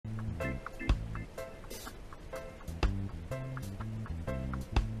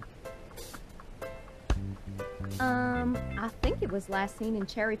I think it was last seen in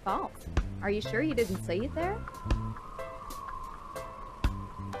Cherry Falls. Are you sure you didn't see it there?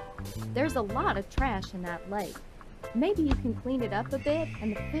 There's a lot of trash in that lake. Maybe you can clean it up a bit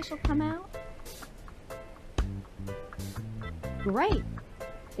and the fish will come out? Great!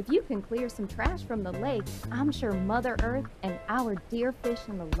 If you can clear some trash from the lake, I'm sure Mother Earth and our dear fish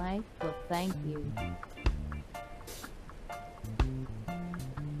in the lake will thank you.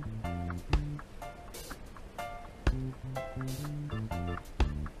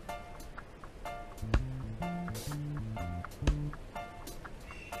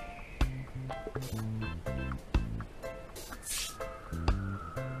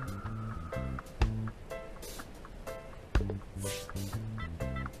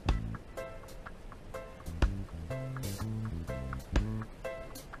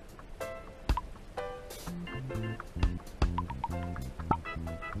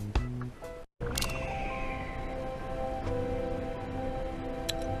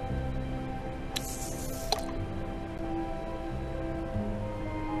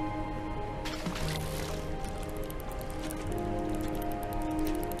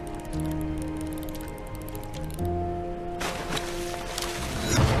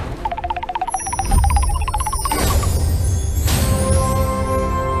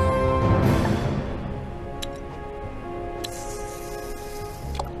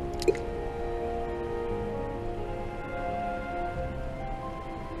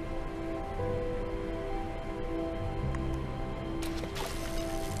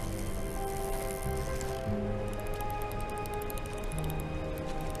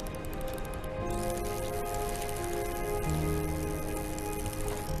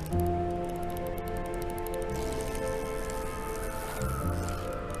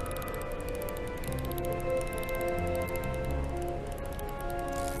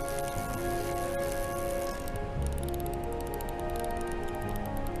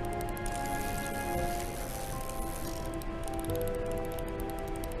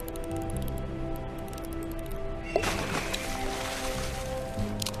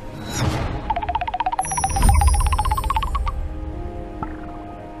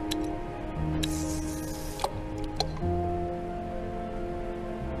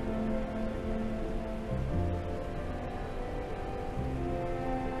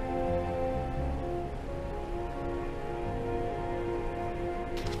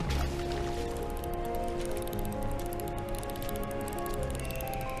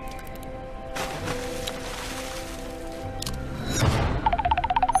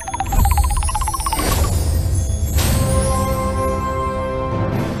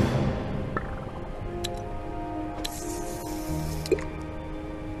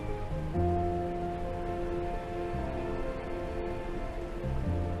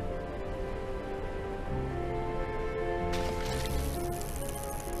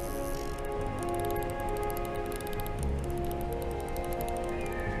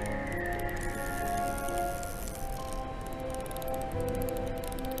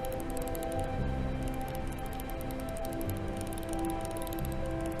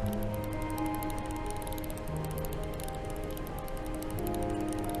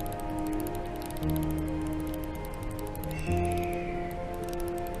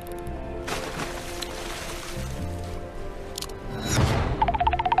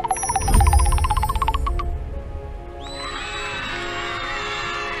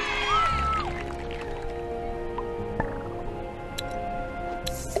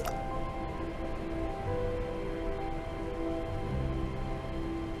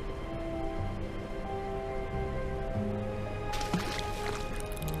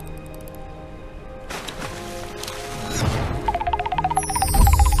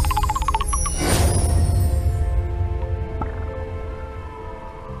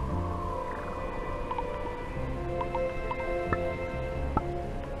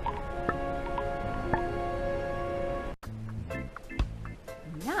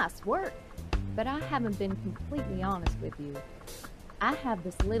 Nice work, but I haven't been completely honest with you. I have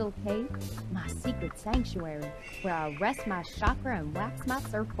this little cave, my secret sanctuary, where I rest my chakra and wax my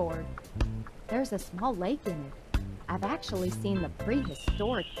surfboard. There's a small lake in it. I've actually seen the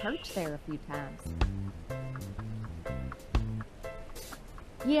prehistoric perch there a few times.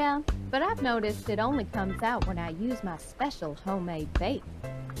 Yeah, but I've noticed it only comes out when I use my special homemade bait.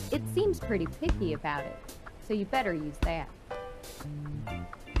 It seems pretty picky about it, so you better use that.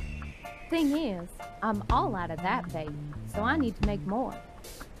 Thing is, I'm all out of that bait, so I need to make more.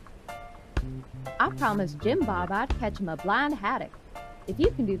 I promised Jim Bob I'd catch him a blind haddock. If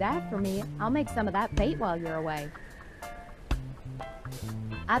you can do that for me, I'll make some of that bait while you're away.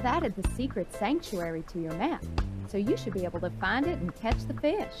 I've added the secret sanctuary to your map, so you should be able to find it and catch the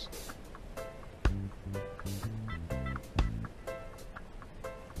fish.